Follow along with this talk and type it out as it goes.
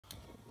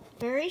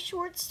Very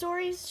short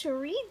stories to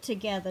read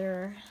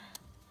together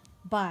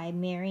by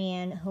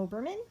Marianne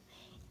Hoberman,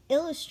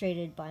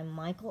 illustrated by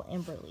Michael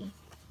Emberley.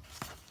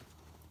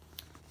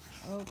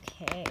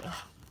 Okay.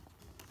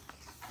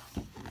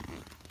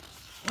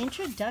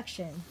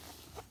 Introduction.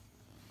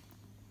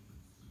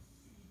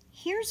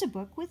 Here's a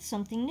book with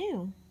something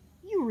new.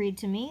 You read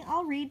to me,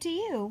 I'll read to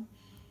you.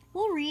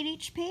 We'll read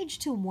each page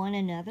to one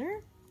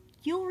another.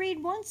 You'll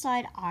read one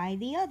side, I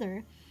the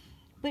other.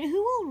 But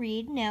who will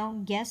read? Now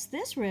guess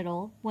this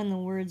riddle when the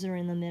words are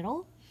in the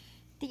middle.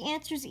 The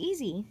answer's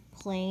easy,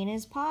 plain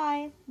as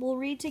pie. We'll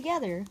read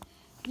together,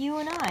 you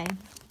and I.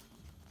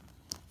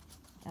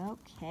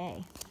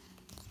 Okay.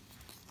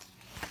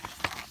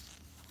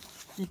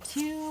 The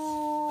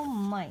Two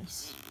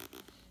Mice.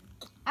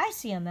 I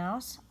see a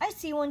mouse. I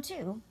see one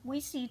too.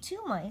 We see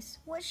two mice.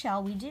 What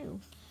shall we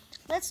do?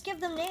 Let's give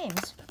them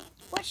names.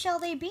 What shall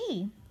they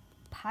be?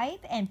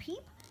 Pipe and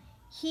peep?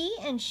 He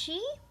and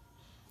she?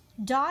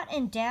 Dot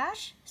and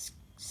dash,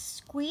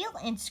 squeal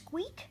and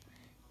squeak,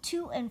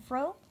 to and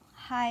fro,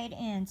 hide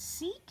and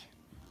seek.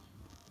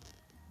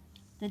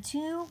 The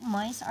two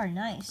mice are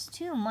nice,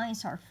 two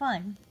mice are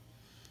fun.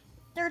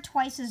 They're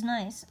twice as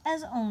nice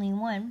as only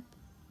one.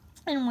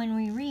 And when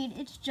we read,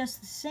 it's just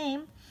the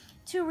same.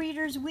 Two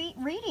readers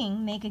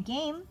reading make a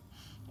game.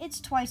 It's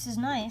twice as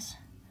nice.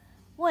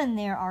 When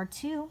there are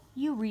two,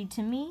 you read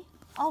to me,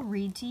 I'll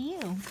read to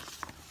you.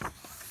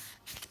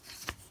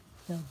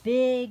 The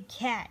Big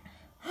Cat.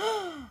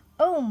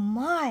 Oh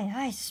my,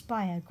 I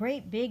spy a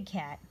great big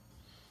cat.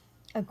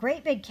 A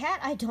great big cat?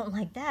 I don't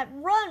like that.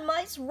 Run,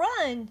 mice,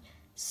 run!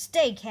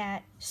 Stay,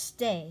 cat,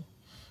 stay.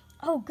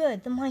 Oh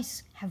good, the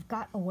mice have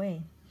got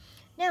away.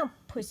 Now,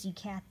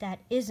 Pussycat, that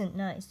isn't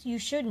nice. You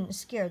shouldn't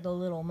scare the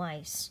little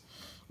mice.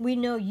 We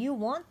know you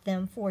want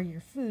them for your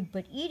food,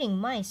 but eating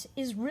mice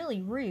is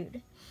really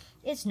rude.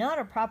 It's not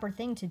a proper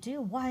thing to do.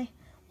 Why,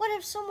 what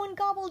if someone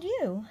gobbled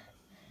you?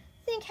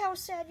 Think how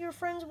sad your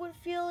friends would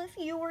feel if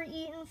you were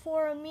eaten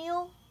for a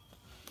meal.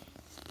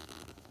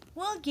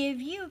 We'll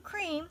give you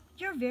cream,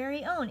 your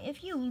very own,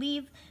 if you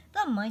leave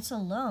the mice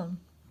alone.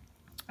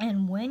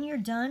 And when you're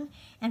done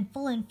and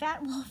full and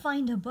fat, we'll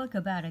find a book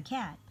about a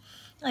cat.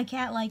 A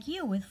cat like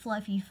you with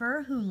fluffy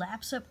fur who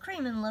laps up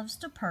cream and loves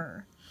to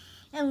purr.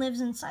 And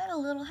lives inside a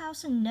little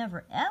house and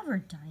never ever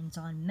dines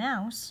on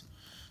mouse.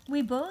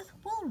 We both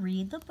will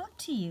read the book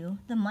to you.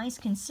 The mice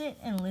can sit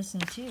and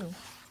listen too.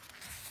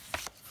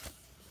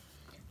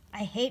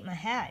 I hate my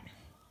hat.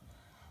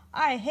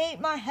 I hate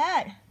my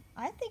hat.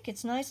 I think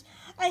it's nice.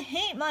 I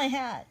hate my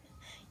hat.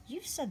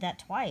 You've said that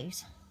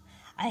twice.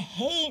 I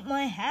hate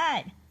my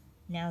hat.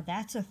 Now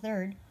that's a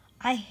third.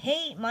 I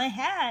hate my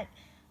hat.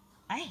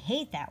 I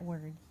hate that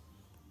word.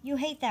 You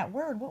hate that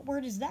word? What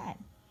word is that?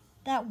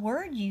 That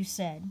word you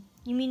said.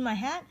 You mean my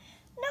hat?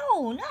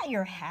 No, not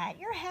your hat.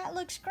 Your hat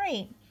looks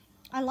great.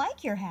 I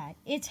like your hat.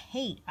 It's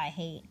hate I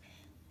hate.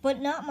 But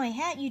not my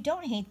hat. You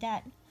don't hate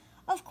that.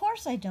 Of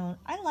course I don't.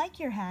 I like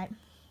your hat.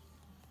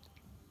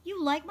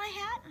 You like my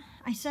hat?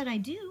 I said I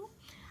do.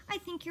 I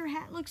think your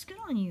hat looks good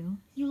on you.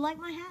 You like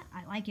my hat?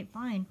 I like it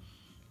fine.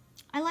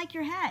 I like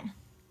your hat.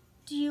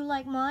 Do you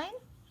like mine?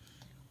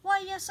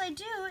 Why, yes I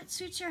do. It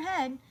suits your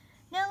head.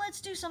 Now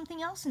let's do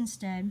something else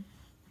instead.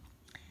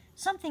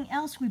 Something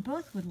else we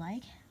both would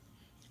like.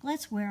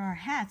 Let's wear our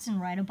hats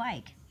and ride a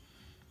bike.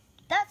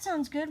 That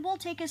sounds good. We'll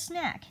take a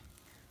snack.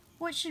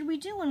 What should we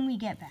do when we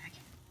get back?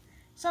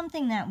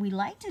 Something that we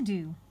like to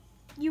do.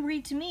 You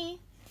read to me,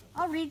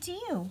 I'll read to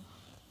you.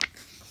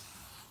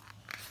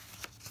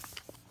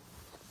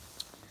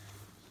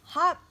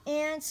 Hop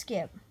and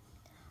skip.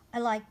 I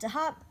like to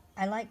hop,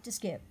 I like to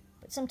skip.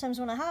 But sometimes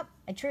when I hop,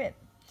 I trip.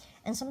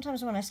 And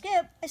sometimes when I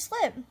skip, I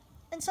slip.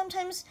 And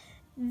sometimes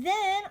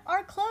then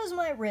our clothes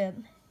might rip.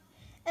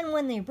 And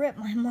when they rip,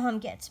 my mom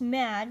gets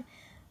mad.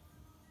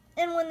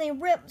 And when they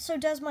rip, so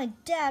does my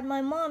dad.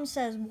 My mom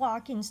says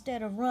walk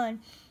instead of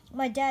run.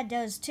 My dad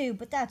does too,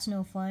 but that's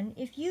no fun.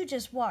 If you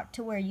just walk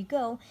to where you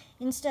go,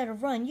 instead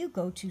of run, you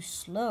go too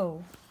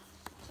slow.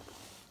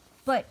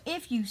 But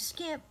if you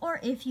skip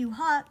or if you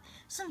hop,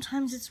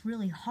 sometimes it's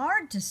really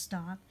hard to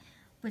stop.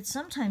 But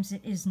sometimes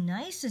it is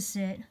nice to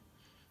sit.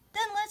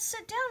 Then let's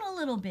sit down a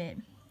little bit.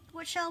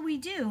 What shall we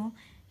do?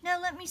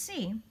 Now let me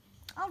see.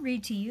 I'll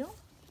read to you.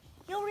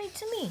 You'll read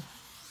to me.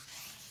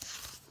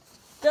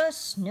 The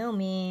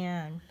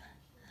Snowman.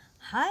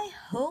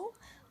 Hi-ho,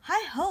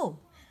 hi-ho.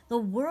 The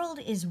world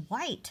is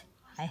white.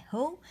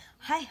 Hi-ho,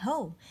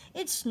 hi-ho.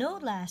 It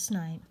snowed last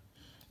night.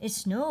 It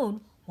snowed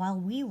while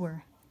we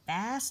were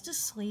fast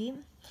asleep.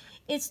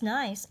 It's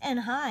nice and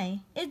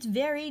high. It's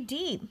very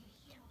deep.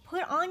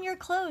 Put on your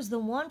clothes, the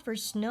one for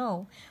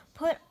snow.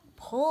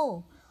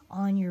 Pull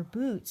on your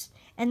boots,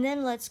 and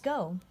then let's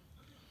go.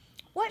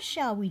 What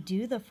shall we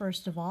do the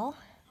first of all?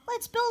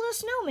 Let's build a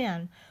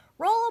snowman.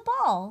 Roll a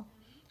ball.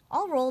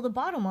 I'll roll the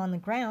bottom on the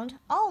ground.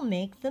 I'll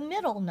make the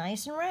middle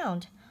nice and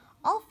round.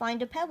 I'll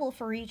find a pebble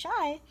for each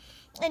eye,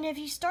 and if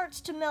he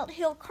starts to melt,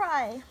 he'll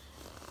cry.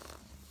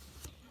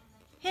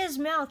 His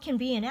mouth can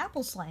be an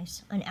apple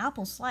slice. An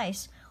apple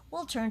slice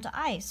will turn to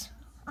ice.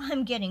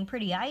 I'm getting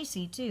pretty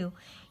icy, too.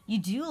 You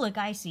do look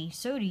icy,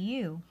 so do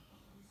you.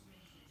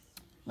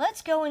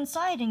 Let's go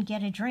inside and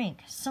get a drink.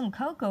 Some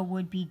cocoa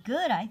would be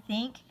good, I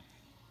think.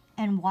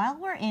 And while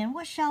we're in,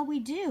 what shall we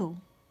do?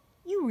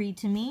 You read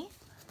to me,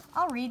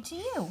 I'll read to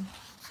you.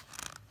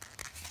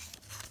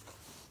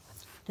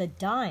 The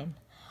dime.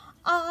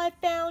 I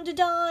found a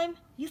dime.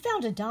 You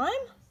found a dime?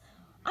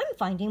 I'm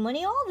finding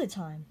money all the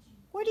time.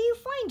 Where do you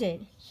find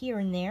it? Here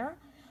and there,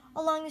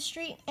 along the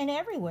street and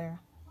everywhere.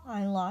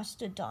 I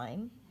lost a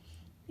dime.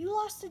 You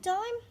lost a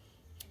dime?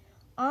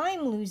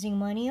 I'm losing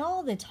money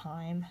all the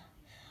time.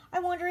 I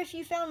wonder if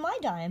you found my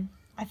dime.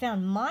 I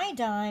found my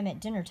dime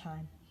at dinner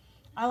time.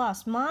 I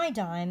lost my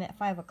dime at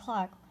 5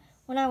 o'clock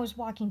when I was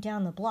walking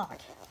down the block.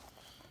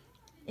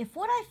 If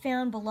what I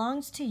found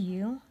belongs to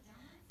you,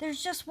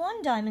 there's just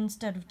one dime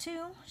instead of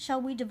two.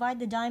 Shall we divide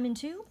the dime in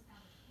two?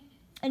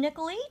 A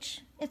nickel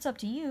each? It's up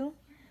to you.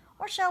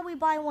 Or shall we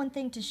buy one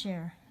thing to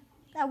share?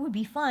 That would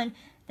be fun.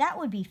 That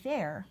would be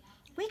fair.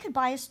 We could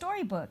buy a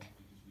storybook.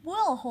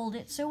 We'll hold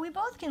it so we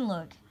both can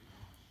look.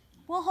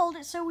 We'll hold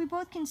it so we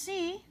both can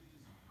see.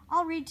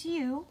 I'll read to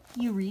you.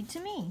 You read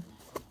to me.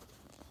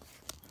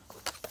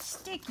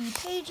 Sticky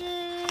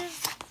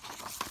pages.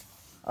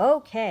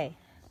 Okay.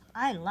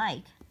 I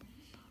like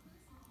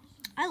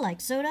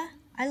soda.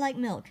 I like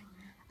milk.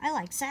 I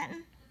like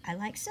satin. I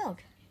like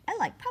silk. I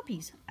like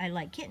puppies. I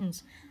like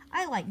kittens.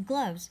 I like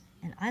gloves.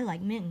 And I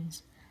like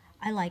mittens.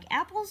 I like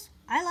apples.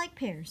 I like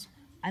pears.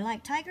 I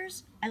like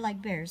tigers. I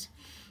like bears.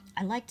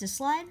 I like to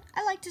slide.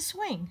 I like to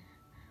swing.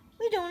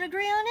 We don't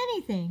agree on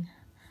anything.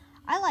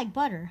 I like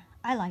butter.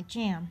 I like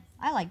jam.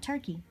 I like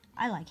turkey.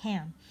 I like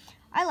ham.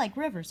 I like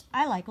rivers.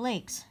 I like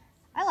lakes.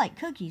 I like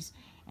cookies.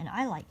 And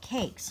I like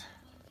cakes.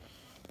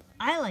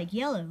 I like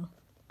yellow.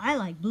 I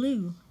like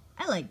blue.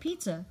 I like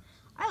pizza.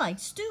 I like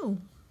stew.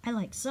 I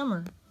like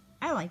summer.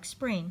 I like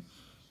spring.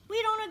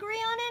 We don't agree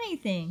on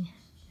anything.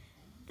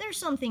 There's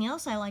something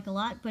else I like a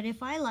lot, but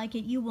if I like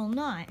it, you will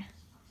not.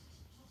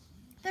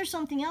 There's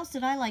something else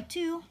that I like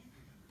too,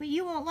 but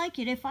you won't like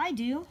it if I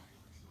do.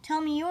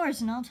 Tell me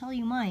yours and I'll tell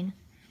you mine.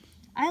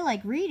 I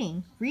like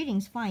reading.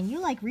 Reading's fine. You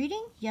like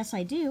reading? Yes,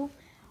 I do.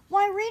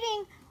 Why,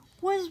 reading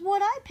was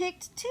what I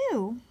picked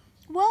too.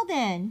 Well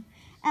then,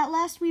 at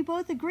last we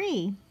both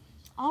agree.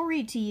 I'll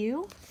read to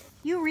you.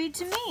 You read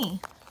to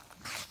me.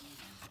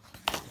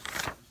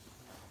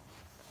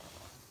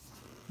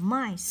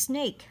 My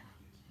snake.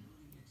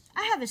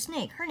 I have a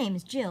snake. Her name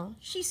is Jill.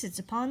 She sits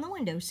upon the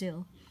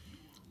windowsill.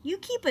 You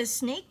keep a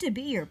snake to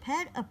be your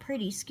pet? A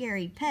pretty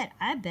scary pet,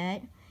 I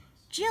bet.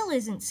 Jill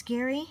isn't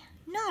scary,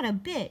 not a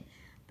bit.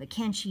 But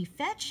can she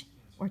fetch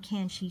or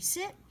can she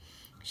sit?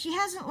 She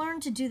hasn't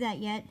learned to do that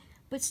yet,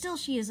 but still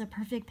she is a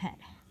perfect pet.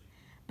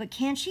 But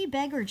can she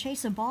beg or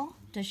chase a ball?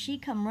 Does she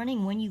come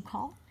running when you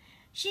call?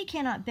 She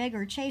cannot beg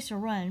or chase or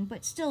run,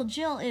 but still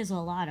Jill is a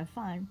lot of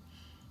fun.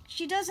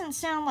 She doesn't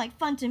sound like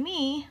fun to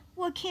me.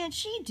 What can't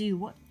she do?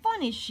 What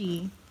fun is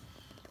she?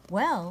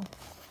 Well,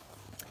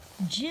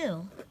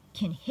 Jill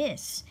can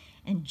hiss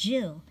and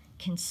Jill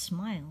can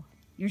smile.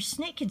 Your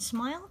snake can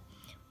smile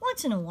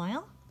once in a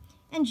while.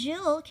 And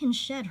Jill can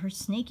shed her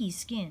snaky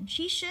skin.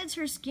 She sheds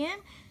her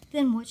skin,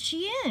 then what's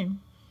she in?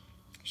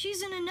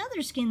 She's in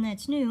another skin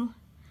that's new.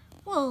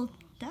 Well,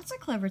 that's a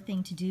clever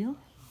thing to do.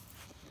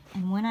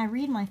 And when I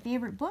read my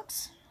favorite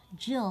books,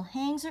 Jill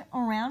hangs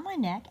around my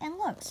neck and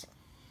looks.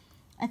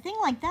 A thing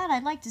like that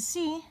I'd like to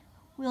see.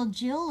 Will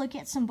Jill look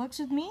at some books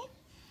with me?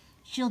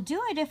 She'll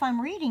do it if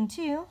I'm reading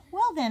too.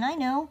 Well then, I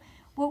know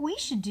what we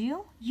should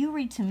do. You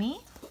read to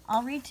me,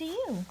 I'll read to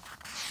you.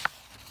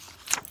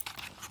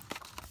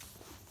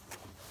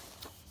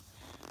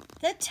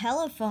 The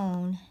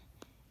telephone.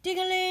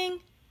 Ding-a-ling,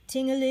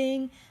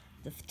 ting-a-ling.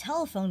 The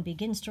telephone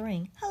begins to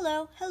ring.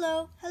 Hello,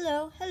 hello,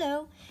 hello,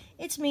 hello.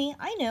 It's me,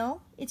 I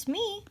know. It's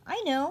me,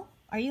 I know.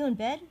 Are you in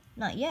bed?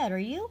 Not yet, are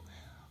you?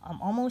 I'm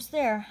almost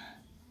there.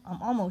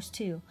 I'm almost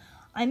too.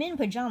 I'm in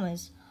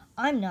pajamas.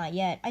 I'm not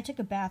yet. I took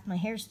a bath, my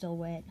hair's still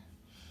wet.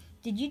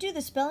 Did you do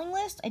the spelling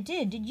list? I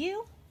did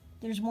you?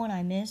 There's one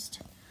I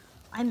missed.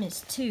 I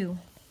missed two.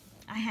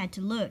 I had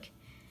to look.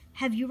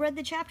 Have you read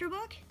the chapter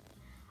book?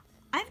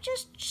 I've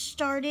just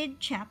started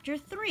chapter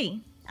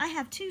 3. I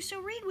have 2, so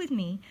read with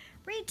me.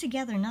 Read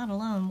together, not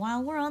alone,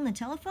 while we're on the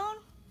telephone.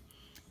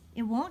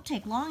 It won't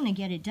take long to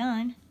get it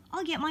done.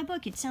 I'll get my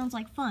book, it sounds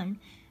like fun.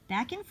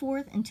 Back and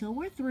forth until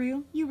we're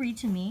through. You read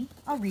to me,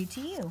 I'll read to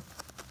you.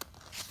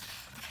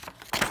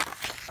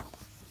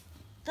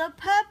 The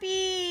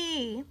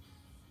puppy!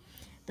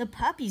 The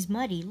puppy's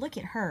muddy, look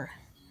at her.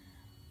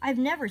 I've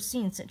never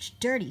seen such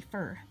dirty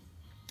fur.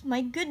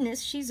 My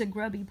goodness, she's a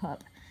grubby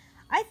pup.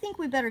 I think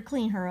we better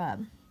clean her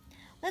up.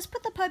 Let's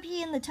put the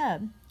puppy in the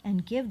tub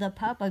and give the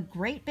pup a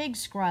great big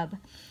scrub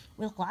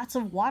with lots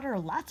of water,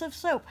 lots of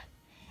soap.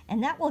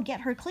 And that will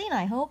get her clean,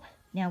 I hope.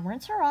 Now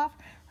rinse her off.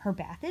 Her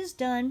bath is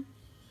done.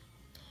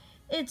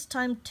 It's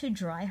time to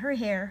dry her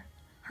hair.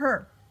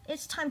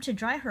 It's time to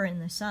dry her in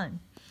the sun.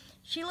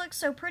 She looks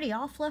so pretty,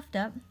 all fluffed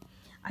up.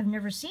 I've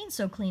never seen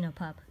so clean a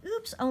pup.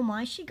 Oops, oh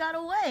my, she got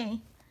away.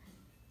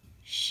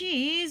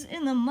 She's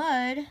in the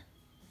mud.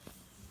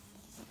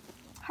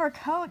 Her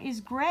coat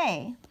is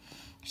gray.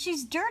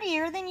 She's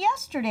dirtier than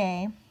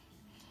yesterday.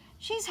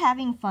 She's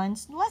having fun,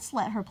 so let's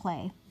let her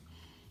play.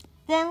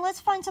 Then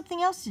let's find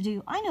something else to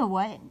do. I know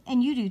what,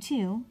 and you do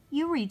too.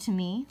 You read to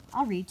me,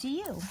 I'll read to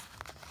you.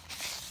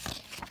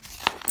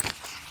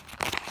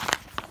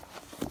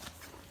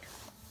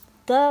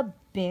 The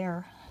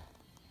bear.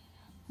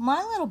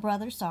 My little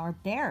brother saw a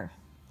bear.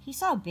 He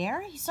saw a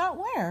bear? He saw it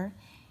where?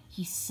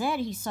 He said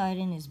he saw it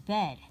in his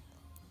bed.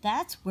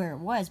 That's where it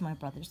was, my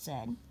brother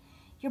said.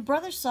 Your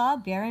brother saw a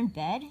bear in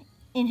bed?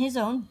 In his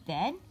own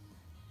bed?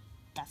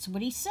 That's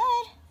what he said.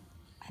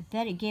 I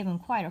bet it gave him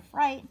quite a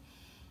fright.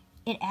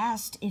 It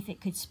asked if it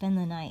could spend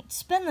the night.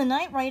 Spend the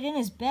night right in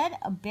his bed?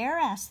 A bear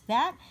asked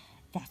that?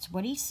 That's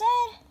what he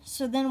said.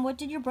 So then what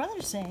did your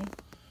brother say?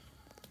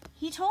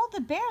 He told the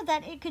bear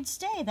that it could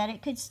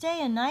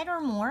stay a night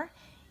or more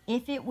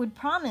if it would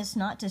promise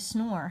not to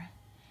snore.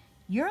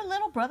 Your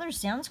little brother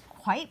sounds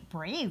quite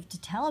brave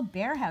to tell a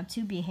bear how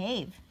to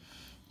behave.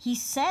 He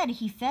said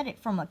he fed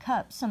it from a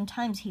cup.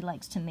 Sometimes he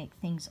likes to make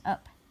things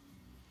up.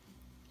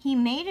 He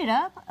made it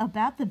up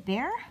about the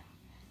bear?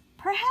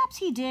 Perhaps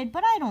he did,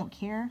 but I don't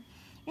care.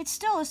 It's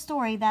still a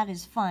story that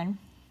is fun.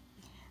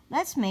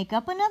 Let's make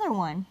up another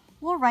one.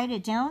 We'll write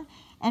it down,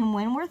 and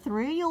when we're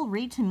through, you'll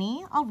read to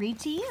me, I'll read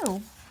to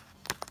you.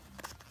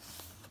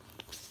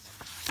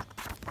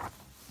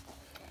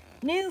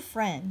 New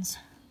friends.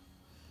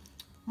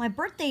 My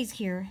birthday's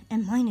here,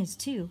 and mine is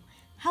too.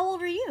 How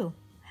old are you?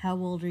 How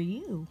old are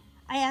you?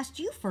 I asked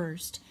you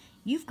first.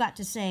 You've got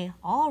to say,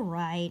 all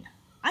right.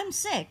 I'm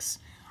 6.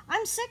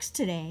 I'm 6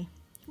 today.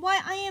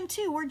 Why, I am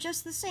too. We're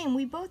just the same.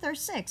 We both are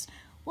 6.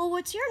 Well,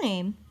 what's your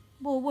name?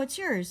 Well, what's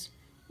yours?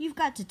 You've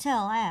got to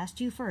tell. I asked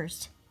you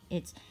first.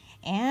 It's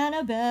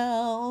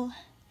Annabelle.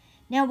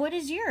 Now, what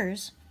is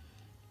yours?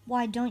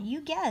 Why don't you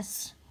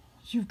guess?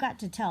 You've got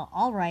to tell.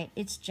 All right,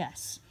 it's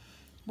Jess.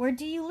 Where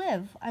do you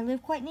live? I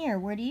live quite near.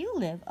 Where do you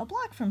live? A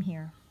block from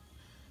here.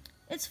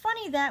 It's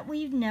funny that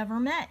we've never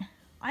met.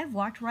 I've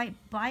walked right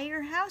by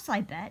your house,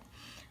 I bet.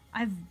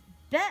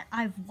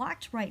 I've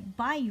walked right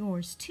by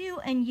yours too,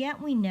 and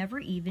yet we never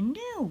even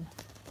knew.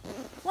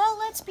 Well,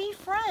 let's be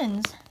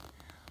friends.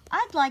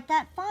 I'd like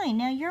that fine.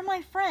 Now you're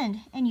my friend,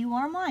 and you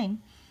are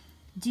mine.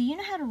 Do you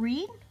know how to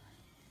read?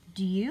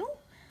 Do you?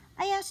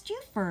 I asked you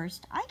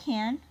first. I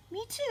can.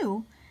 Me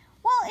too.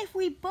 Well, if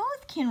we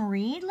both can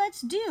read,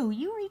 let's do.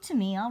 You read to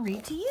me, I'll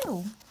read to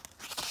you.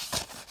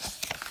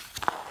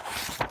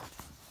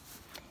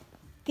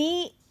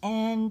 The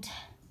end.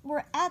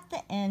 We're at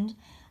the end.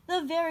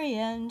 The very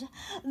end.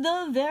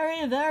 The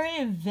very,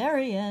 very,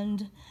 very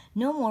end.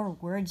 No more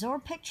words or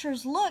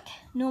pictures. Look,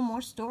 no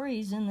more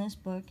stories in this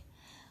book.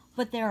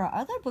 But there are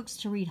other books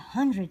to read,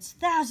 hundreds,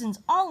 thousands,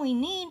 all we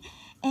need.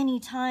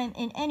 Anytime,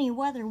 in any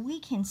weather, we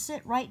can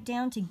sit right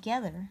down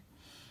together.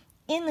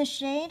 In the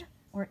shade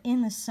or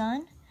in the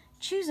sun,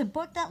 choose a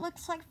book that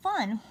looks like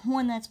fun,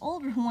 one that's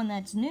old or one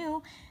that's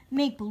new,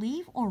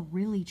 make-believe or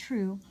really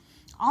true.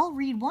 I'll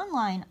read one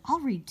line, I'll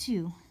read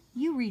two.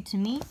 You read to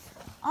me,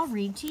 I'll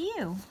read to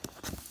you.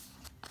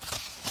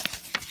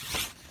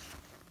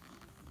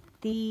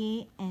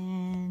 The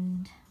end.